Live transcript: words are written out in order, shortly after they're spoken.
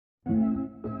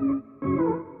Alright,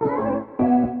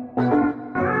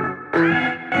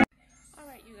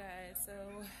 you guys, so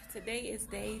today is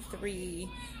day 3,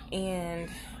 and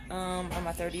on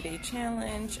my 30-day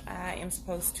challenge, I am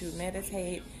supposed to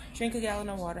meditate, drink a gallon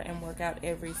of water, and work out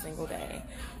every single day.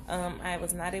 I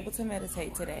was not able to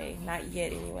meditate today, not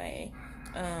yet anyway.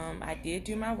 I did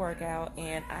do my workout,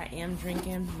 and I am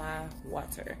drinking my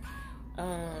water.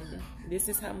 This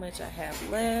is how much I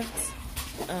have left.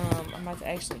 I'm about to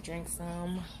actually drink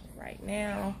some right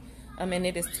now. And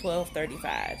it is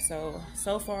 12:35.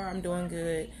 So far I'm doing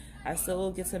good. I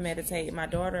still get to meditate. My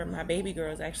daughter, my baby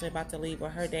girl, is actually about to leave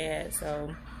with her dad.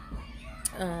 So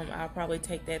I'll probably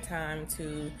take that time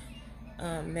to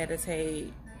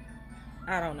meditate.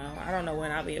 I don't know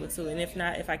when I'll be able to. And if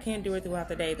not, if I can't do it throughout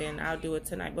the day, then I'll do it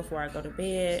tonight before I go to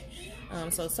bed.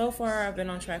 So far I've been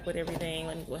on track with everything.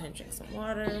 Let me go ahead and drink some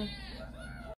water.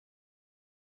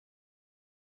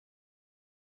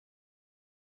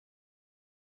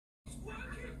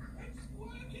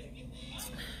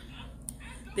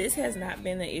 This has not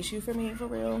been an issue for me, for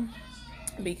real,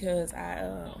 because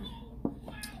I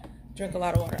drink a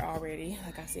lot of water already,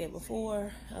 like I said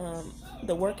before.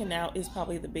 The working out is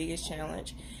probably the biggest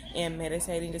challenge, and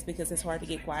meditating, just because it's hard to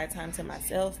get quiet time to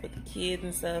myself with the kids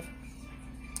and stuff.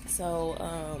 So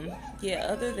yeah,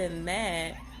 other than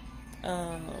that,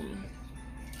 I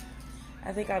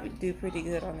think I'll do pretty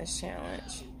good on this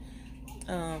challenge.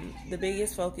 The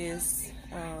biggest focus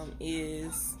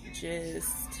is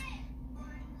just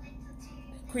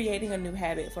creating a new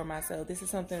habit for myself. This is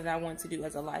something that I want to do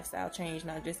as a lifestyle change,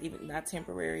 not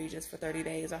temporary, just for 30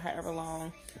 days or however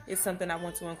long. It's something I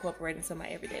want to incorporate into my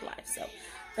everyday life. So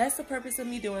that's the purpose of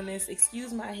me doing this.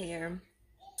 Excuse my hair.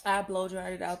 I blow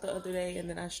dried it out the other day, and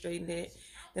then I straightened it.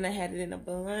 Then I had it in a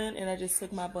bun, and I just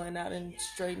took my bun out and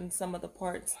straightened some of the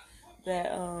parts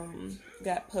that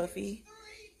got puffy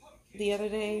the other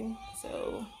day.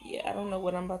 So yeah, I don't know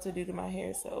what I'm about to do to my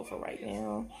hair. So for right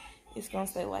now, it's gonna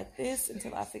stay like this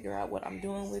until I figure out what I'm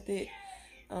doing with it.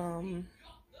 Yeah, I'm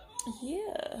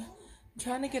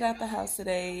trying to get out the house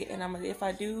today, and if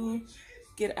I do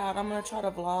get out, I'm gonna try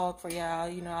to vlog for y'all.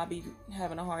 You know, I'll be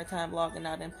having a hard time vlogging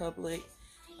out in public.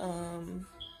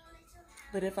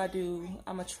 But if I do,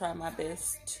 I'm gonna try my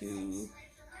best to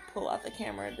pull out the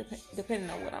camera, depending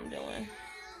on what I'm doing.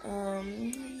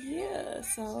 Yeah,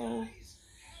 so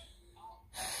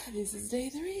this is day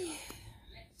 3.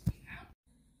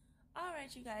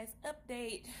 Alright, you guys,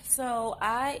 update. So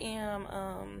I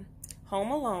am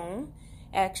home alone.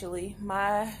 Actually,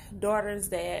 my daughter's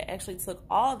dad actually took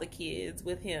all the kids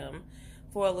with him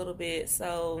for a little bit.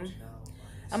 So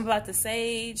I'm about to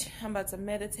sage, I'm about to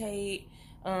meditate.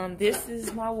 This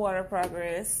is my water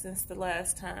progress since the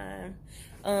last time.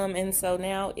 And so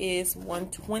now it's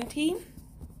 1:20.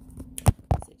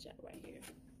 Sit y'all right here.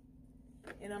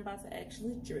 And I'm about to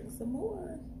actually drink some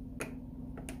more.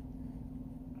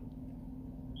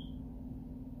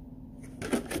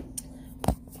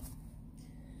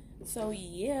 So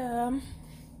yeah,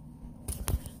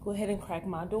 go ahead and crack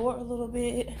my door a little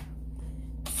bit.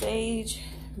 Sage,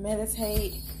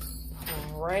 meditate,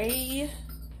 pray.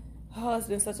 Oh, it's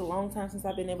been such a long time since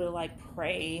I've been able to like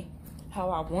pray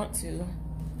how I want to.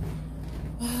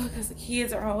 Because the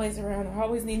kids are always around, they're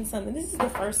always needing something. This is the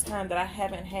first time that I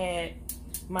haven't had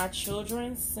my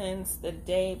children since the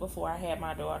day before I had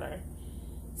my daughter.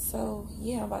 So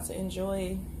yeah, I'm about to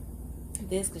enjoy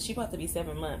this because she's about to be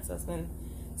 7 months. So it's been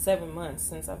 7 months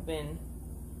since I've been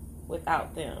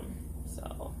without them.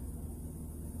 So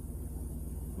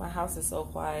my house is so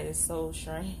quiet, it's so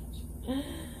strange.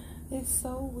 It's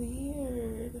so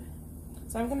weird.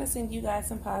 So I'm gonna send you guys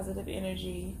some positive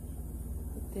energy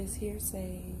with this here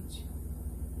sage.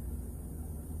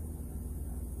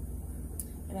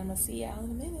 And I'm gonna see y'all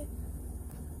in a minute.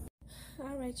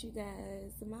 Alright, you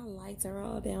guys, my lights are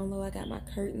all down low. I got my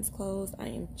curtains closed. I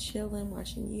am chilling,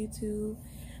 watching YouTube.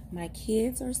 My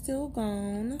kids are still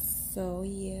gone, so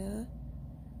yeah.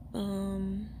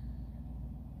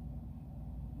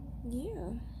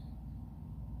 Yeah.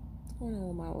 What's going on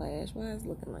with my lash? Why is it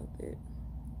looking like that?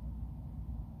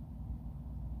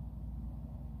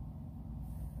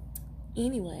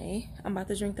 Anyway, I'm about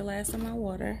to drink the last of my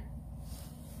water.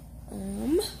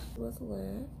 What's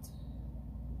left?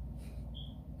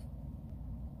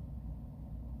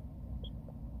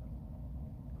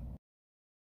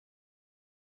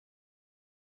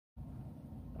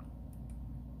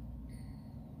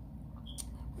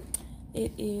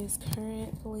 It is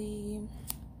currently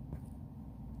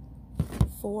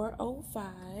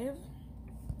 4:05,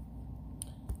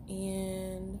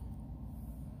 and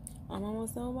I'm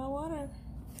almost done with my water.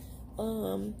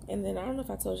 And then I don't know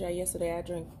if I told y'all yesterday I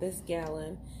drank this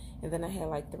gallon, And then I had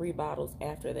like 3 bottles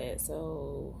after that.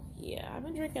 So yeah, I've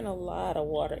been drinking a lot of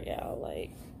water, y'all.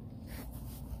 Like,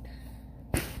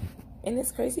 and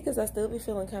it's crazy because I still be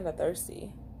feeling kind of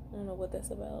thirsty. I don't know what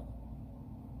that's about.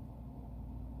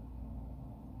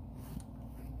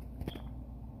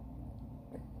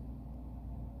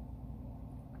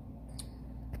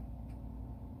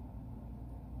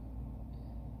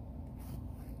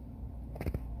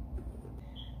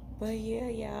 But yeah,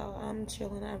 y'all, I'm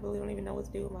chilling. I really don't even know what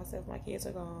to do with myself. My kids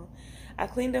are gone. I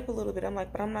cleaned up a little bit. I'm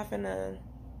like, but I'm not finna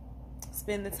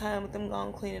spend the time with them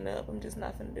gone cleaning up. I'm just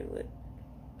not finna do it.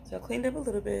 So I cleaned up a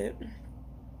little bit.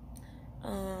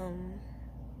 And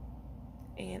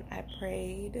I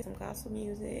prayed some gospel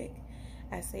music.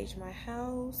 I saged my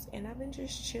house, and I've been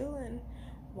just chilling,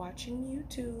 watching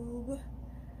YouTube.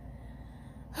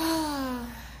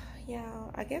 Yeah,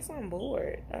 I guess I'm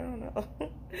bored. I don't know.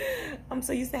 I'm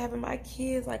so used to having my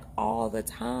kids like all the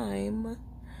time.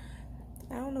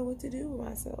 I don't know what to do with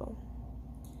myself.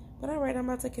 But all right, I'm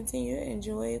about to continue to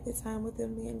enjoy the time with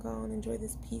them being gone. Enjoy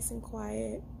this peace and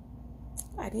quiet.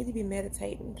 I need to be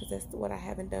meditating because that's what I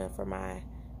haven't done for my,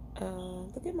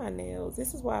 look at my nails.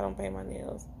 This is why I don't paint my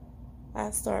nails. I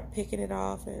start picking it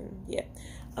off and yeah.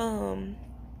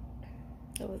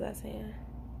 What was I saying?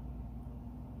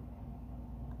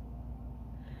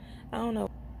 I don't know,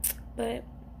 but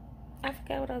I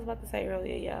forgot what I was about to say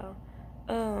earlier, y'all.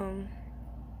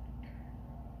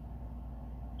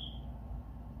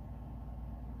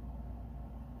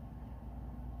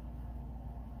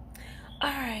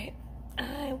 Alright,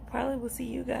 I probably will see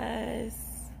you guys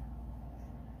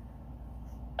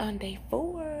on day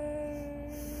 4.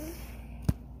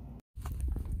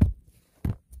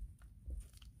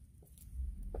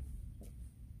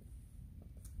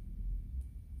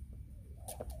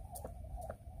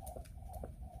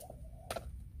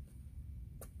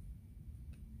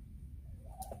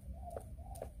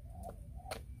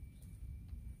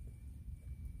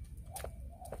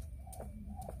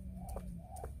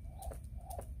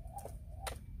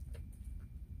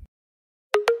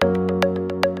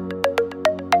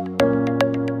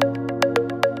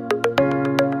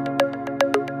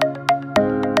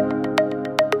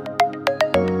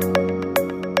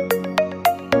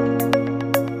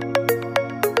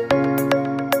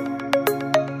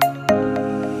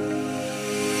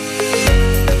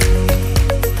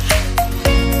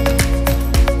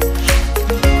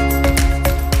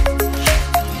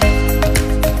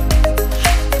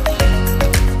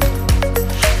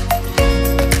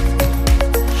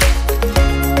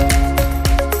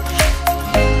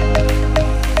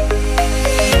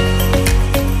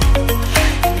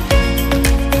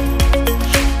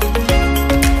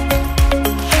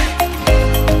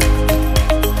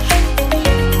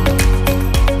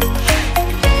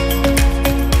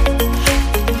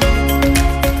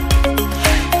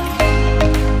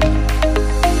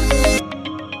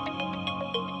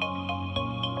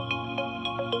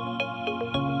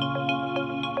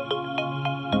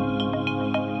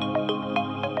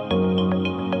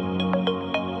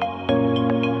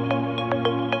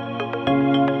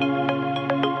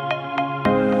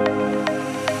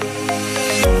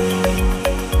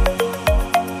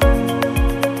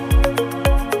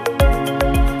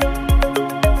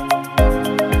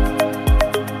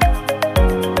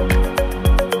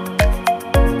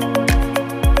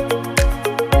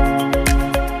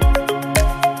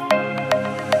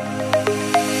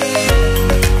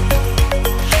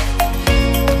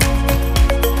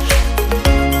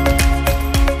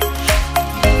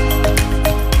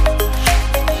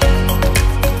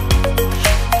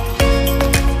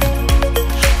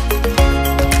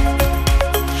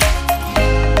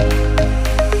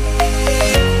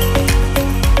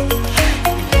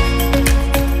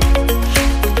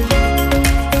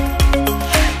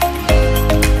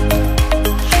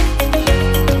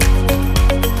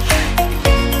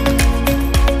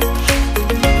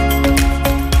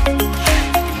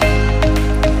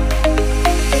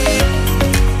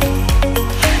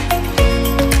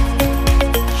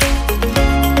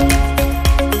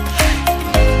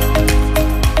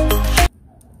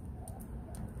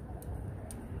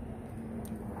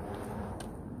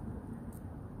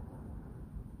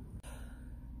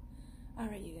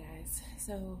 Alright, you guys,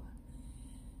 so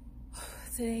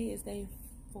today is day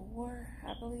 4,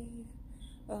 I believe.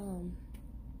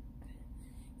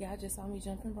 Y'all just saw me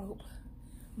jumping rope.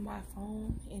 My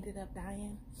phone ended up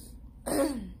dying.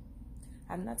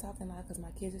 I'm not talking loud because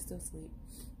my kids are still asleep.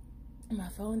 My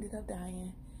phone ended up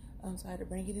dying, so I had to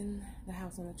bring it in the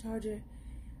house on a charger.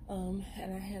 And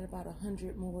I had about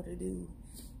 100 more to do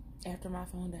after my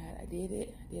phone died. I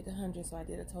did 100, so I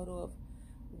did a total of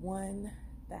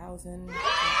 1,000.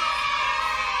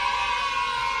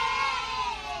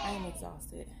 I am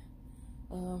exhausted.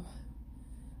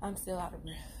 I'm still out of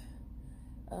breath.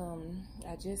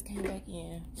 I just came back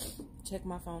in, check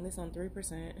my phone. It's on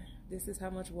 3%. This is how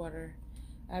much water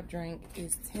I've drank.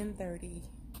 It's 10:30,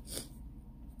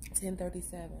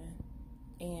 10:37,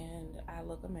 and I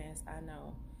look a mess. I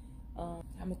know. I'm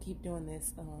gonna keep doing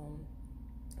this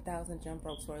 1,000 jump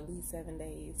ropes for at least 7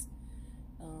 days.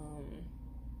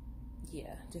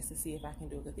 Yeah, just to see if I can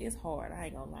do it, because it's hard. I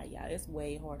ain't gonna lie, y'all. It's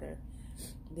way harder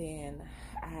than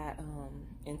I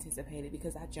anticipated,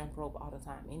 because I jump rope all the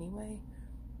time anyway.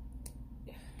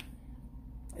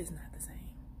 It's not the same.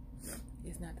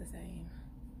 It's not the same.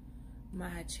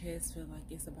 My chest feel like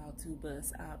it's about to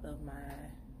bust out of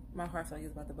my heart feel like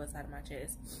it's about to bust out of my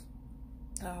chest.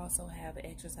 I also have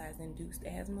exercise-induced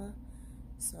asthma,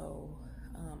 so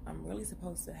I'm really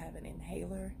supposed to have an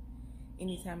inhaler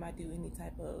anytime I do any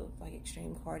type of like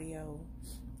extreme cardio,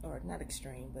 or not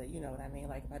extreme, but you know what I mean.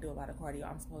 Like if I do a lot of cardio,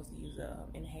 I'm supposed to use an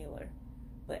inhaler,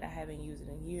 but I haven't used it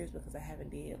in years because I haven't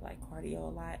did like cardio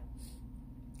a lot.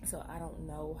 So I don't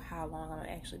know how long I'm gonna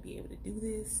actually be able to do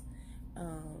this.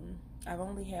 I've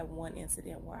only had one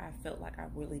incident where I felt like I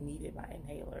really needed my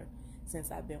inhaler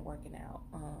since I've been working out,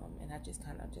 and I just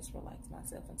kind of just relaxed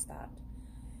myself and stopped.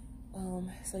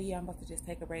 So yeah, I'm about to just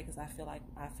take a break because I feel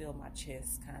my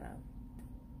chest kind of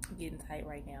getting tight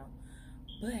right now.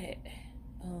 But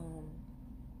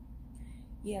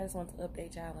yeah, I just want to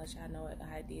update y'all and let y'all know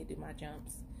I did do my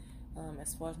jumps.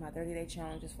 As far as my 30-day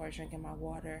challenge, as far as drinking my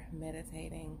water,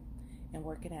 meditating, and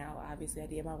working out. Obviously, I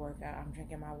did my workout. I'm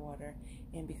drinking my water,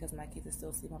 and because my kids are still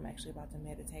asleep, I'm actually about to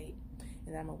meditate,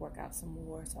 and then I'm gonna work out some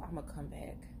more. So I'm gonna come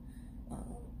back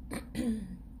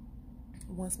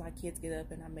once my kids get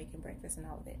up and I'm making breakfast and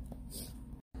all of that.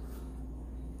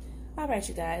 All right,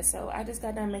 you guys. So I just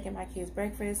got done making my kids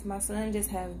breakfast. My son just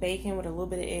has bacon with a little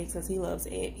bit of eggs because he loves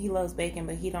bacon,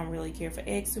 but he don't really care for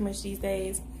eggs too much these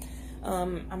days.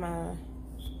 I'm gonna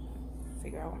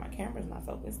figure out why my camera's not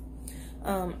focused.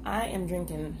 I am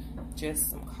drinking just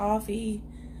some coffee.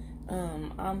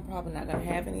 I'm probably not gonna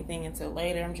have anything until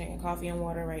later. I'm drinking coffee and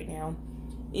water right now.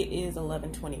 It is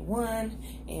 11:21,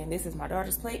 and this is my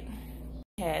daughter's plate.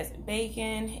 It has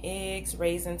bacon, eggs,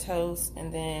 raisin toast,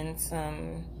 and then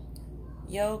some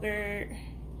yogurt.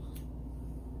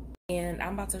 And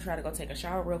I'm about to try to go take a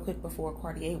shower real quick before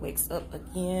Cartier wakes up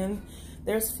again.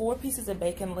 There's 4 pieces of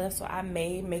bacon left, so I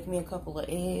may make me a couple of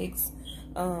eggs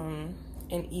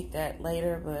and eat that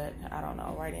later, but I don't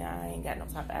know. Right now, I ain't got no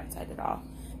type of appetite at all.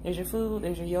 There's your food,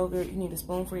 there's your yogurt. You need a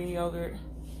spoon for your yogurt.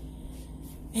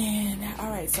 And all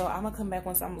right, so I'm gonna come back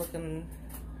once I'm looking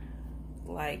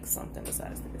like something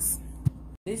besides this.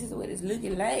 This is what it's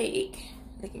looking like.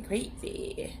 Looking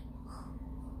crazy.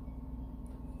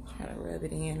 Trying to rub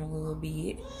it in a little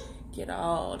bit. Get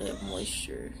all that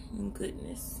moisture and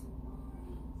goodness.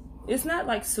 It's not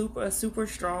like a super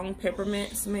strong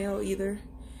peppermint smell either.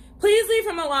 Please leave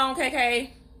him alone,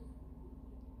 KK.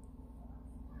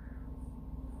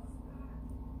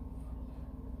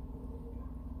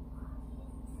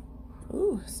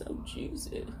 Ooh, so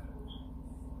juicy.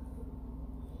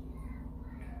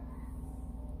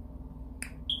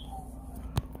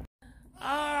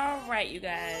 All right, you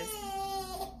guys.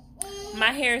 My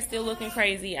hair is still looking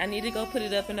crazy. I need to go put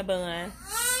it up in a bun.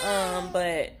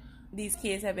 But these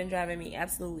kids have been driving me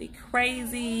absolutely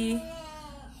crazy.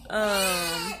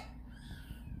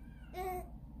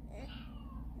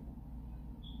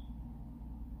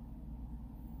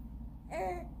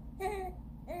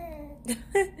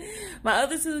 My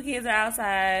other 2 kids are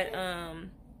outside.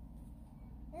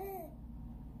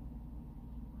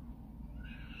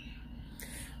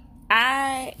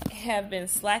 I have been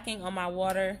slacking on my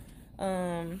water.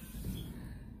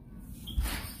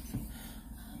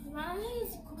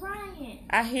 Mommy's crying.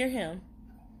 I hear him.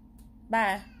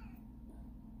 Bye.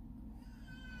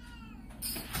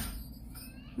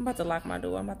 I'm about to lock my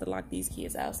door. I'm about to lock these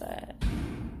kids outside.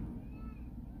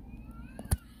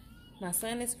 My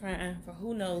son is crying for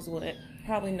who knows what.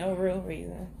 Probably no real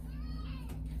reason.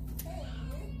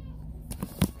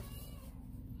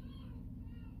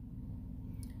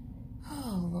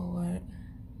 Oh, Lord.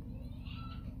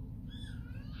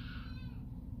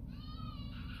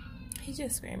 He's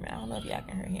just screaming. I don't know if y'all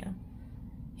can hear him.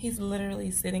 He's literally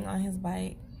sitting on his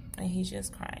bike and he's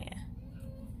just crying.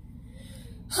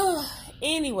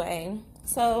 Anyway,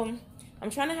 so I'm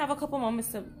trying to have a couple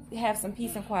moments to have some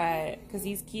peace and quiet because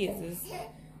these kids,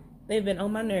 they've been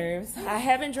on my nerves. I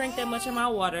haven't drank that much of my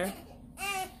water.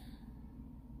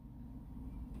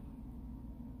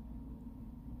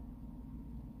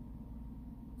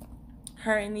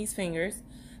 Hurting these fingers.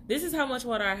 This is how much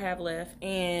water I have left,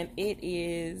 and it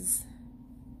is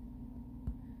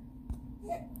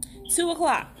 2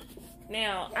 o'clock.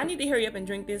 Now, I need to hurry up and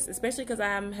drink this, especially because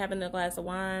I'm having a glass of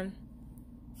wine.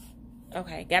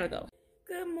 Okay, gotta go.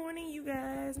 Good morning, you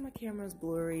guys. My camera's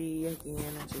blurry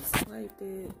again. I just swiped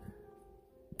it.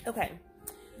 Okay.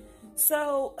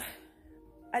 So,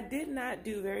 I did not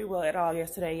do very well at all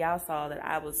yesterday. Y'all saw that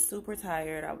I was super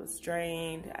tired. I was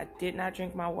drained. I did not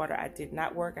drink my water. I did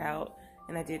not work out.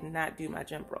 And I did not do my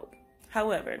jump rope.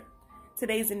 However,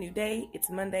 today's a new day. It's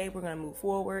Monday. We're going to move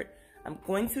forward. I'm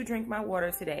going to drink my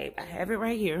water today. I have it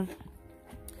right here.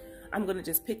 I'm going to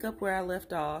just pick up where I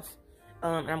left off.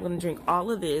 And I'm going to drink all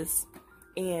of this.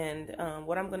 And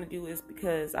what I'm going to do is,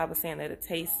 because I was saying that it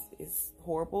tastes is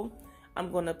horrible,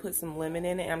 I'm going to put some lemon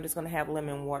in it. And I'm just going to have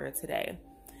lemon water today.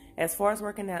 As far as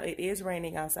working out, it is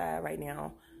raining outside right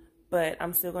now. But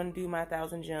I'm still going to do my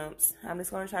 1,000 jumps. I'm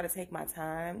just going to try to take my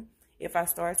time. If I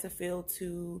start to feel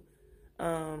too,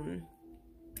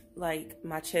 like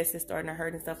my chest is starting to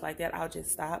hurt and stuff like that, I'll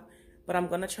just stop. But I'm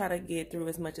going to try to get through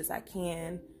as much as I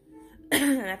can.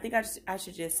 And I think I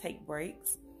should just take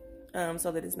breaks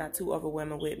so that it's not too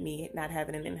overwhelming with me not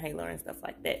having an inhaler and stuff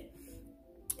like that.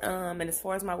 And as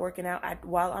far as my working out,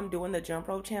 while I'm doing the jump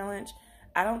rope challenge,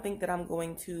 I don't think that I'm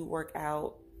going to work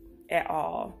out at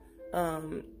all.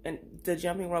 And the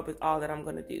jumping rope is all that I'm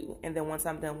going to do. And then once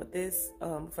I'm done with this,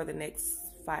 for the next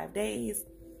 5 days,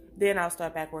 then I'll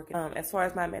start back working. As far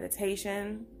as my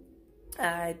meditation,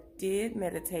 I did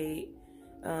meditate.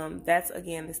 That's,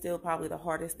 again, still probably the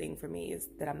hardest thing for me is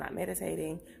that I'm not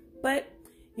meditating. But,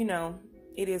 you know,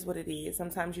 it is what it is.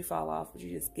 Sometimes you fall off, but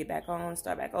you just get back on,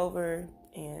 start back over,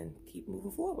 and keep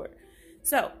moving forward.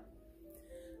 So,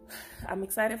 I'm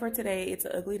excited for today. It's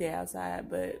an ugly day outside,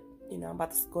 but, you know, I'm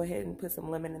about to go ahead and put some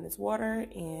lemon in this water,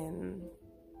 and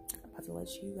I'm about to let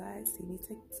you guys see me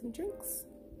take some drinks.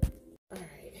 All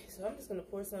right, so I'm just going to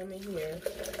pour some in here.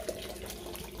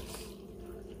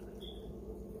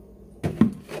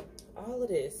 All of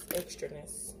this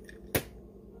extraness.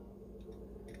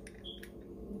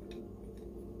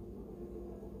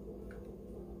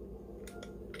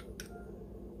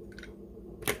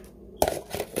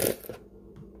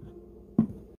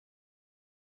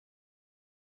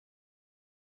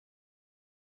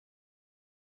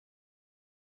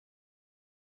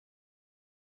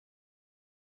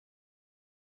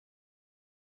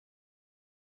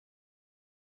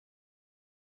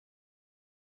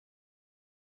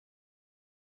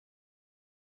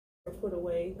 Put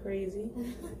away crazy.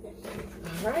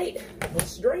 All right,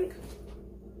 let's drink.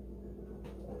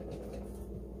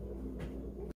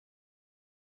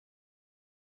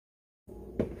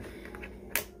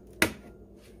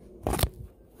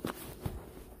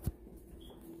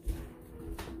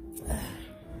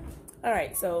 All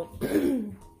right, so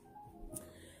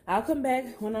I'll come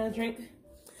back when I drink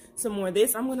some more of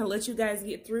this. I'm gonna let you guys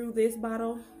get through this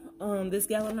bottle, this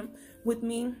gallon with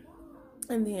me,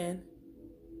 and then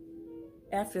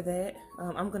after that,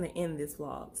 I'm going to end this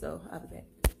vlog, so I'll be back.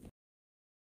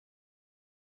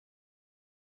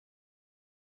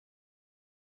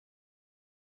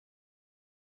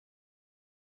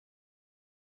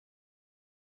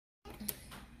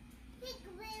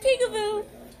 Peekaboo!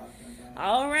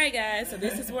 All right, guys, so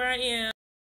this is where I am.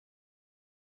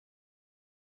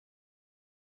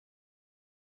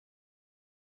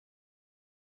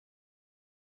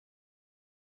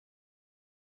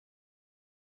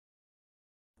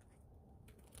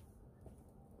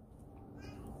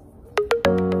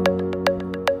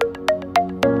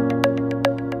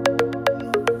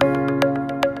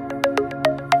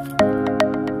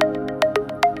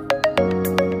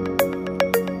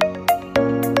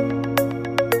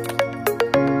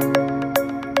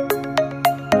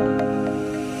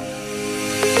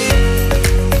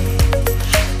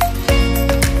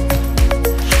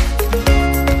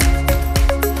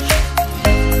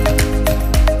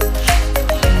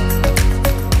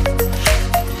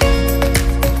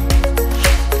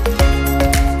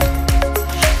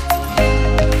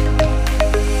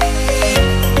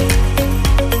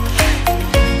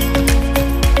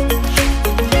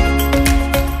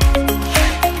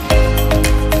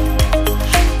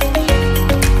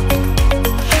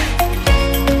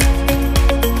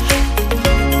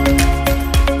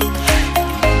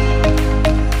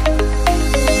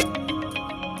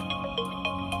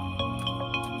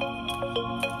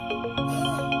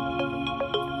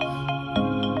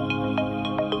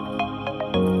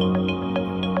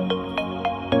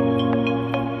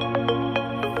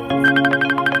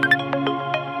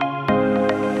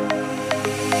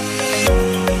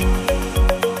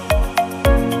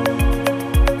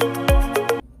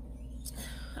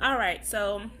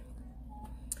 So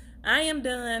I am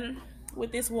done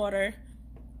with this water.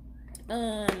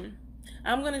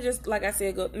 I'm gonna just, like I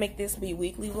said, go make this be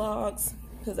weekly vlogs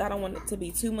because I don't want it to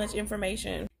be too much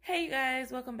information. Hey you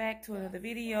guys, welcome back to another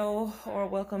video, or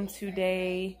welcome to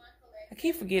day, I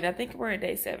keep forgetting, I think we're at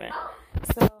day 7.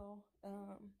 So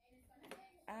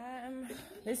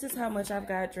this is how much I've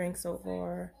got drank so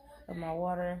far of my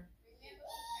water.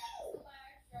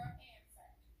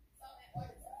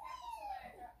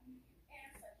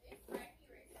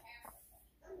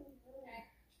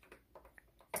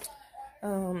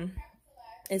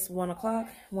 It's 1 o'clock,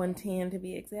 1:10 to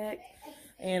be exact,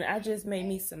 and I just made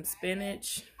me some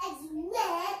spinach,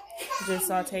 just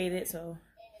sauteed it. So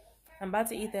I'm about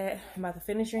to eat that. I'm about to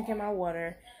finish drinking my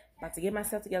water, about to get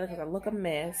myself together because I look a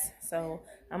mess. So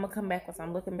I'm gonna come back once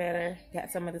I'm looking better,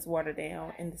 got some of this water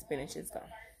down, and the spinach is gone.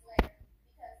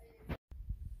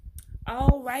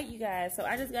 All right, you guys, so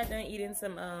I just got done eating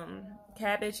some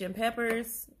cabbage and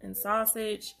peppers and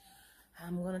sausage.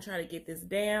 I'm gonna try to get this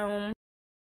down.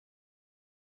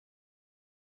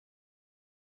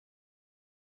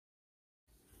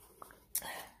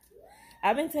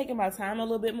 I've been taking my time a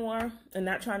little bit more and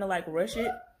not trying to like rush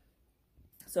it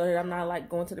so that I'm not like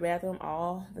going to the bathroom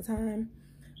all the time.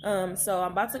 So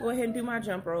I'm about to go ahead and do my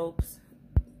jump ropes.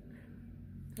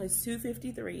 It's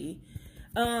 2:53.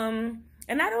 And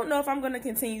I don't know if I'm going to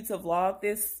continue to vlog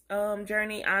this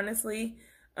journey, honestly.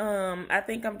 I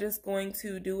think I'm just going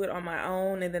to do it on my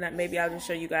own, and then maybe I'll just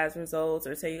show you guys results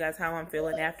or tell you guys how I'm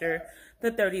feeling after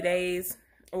the 30 days,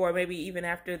 or maybe even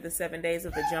after the 7 days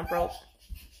of the jump rope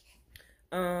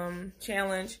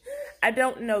challenge. I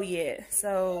don't know yet.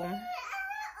 So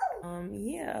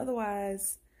yeah,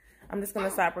 otherwise I'm just gonna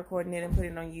stop recording it and put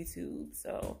it on YouTube.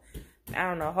 So I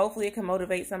don't know, hopefully it can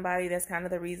motivate somebody. That's kind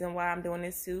of the reason why I'm doing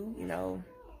this too. You know,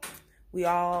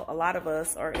 a lot of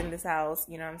us are in this house,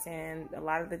 you know what I'm saying? A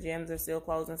lot of the gyms are still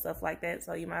closed and stuff like that,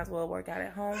 so you might as well work out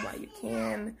at home while you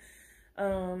can.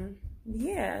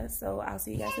 Yeah, so I'll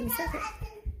see you guys in a second.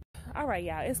 All right,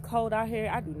 y'all, it's cold out here.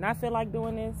 I do not feel like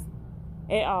doing this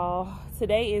at all.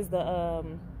 Today is the I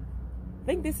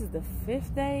think this is the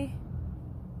 5th day.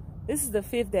 This is the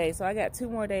 5th day, so I got 2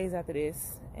 more days after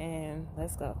this, and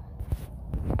let's go.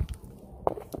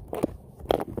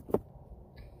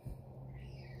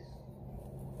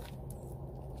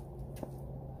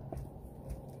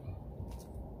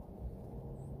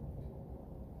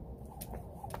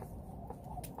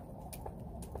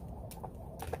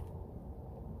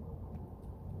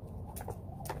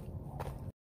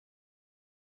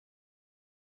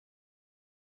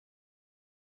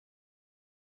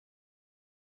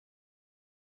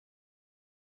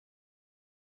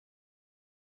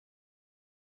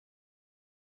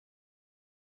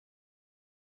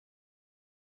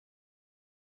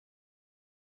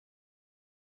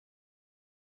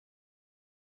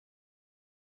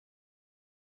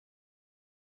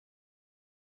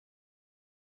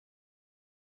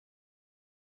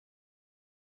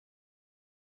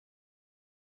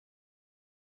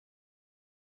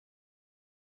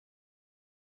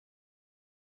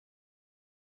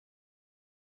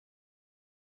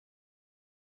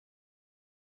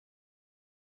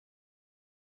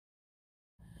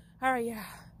 All right, yeah,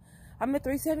 I'm at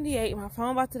 378. My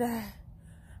phone about to die.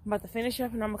 I'm about to finish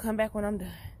up, and I'm gonna come back when I'm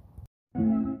done.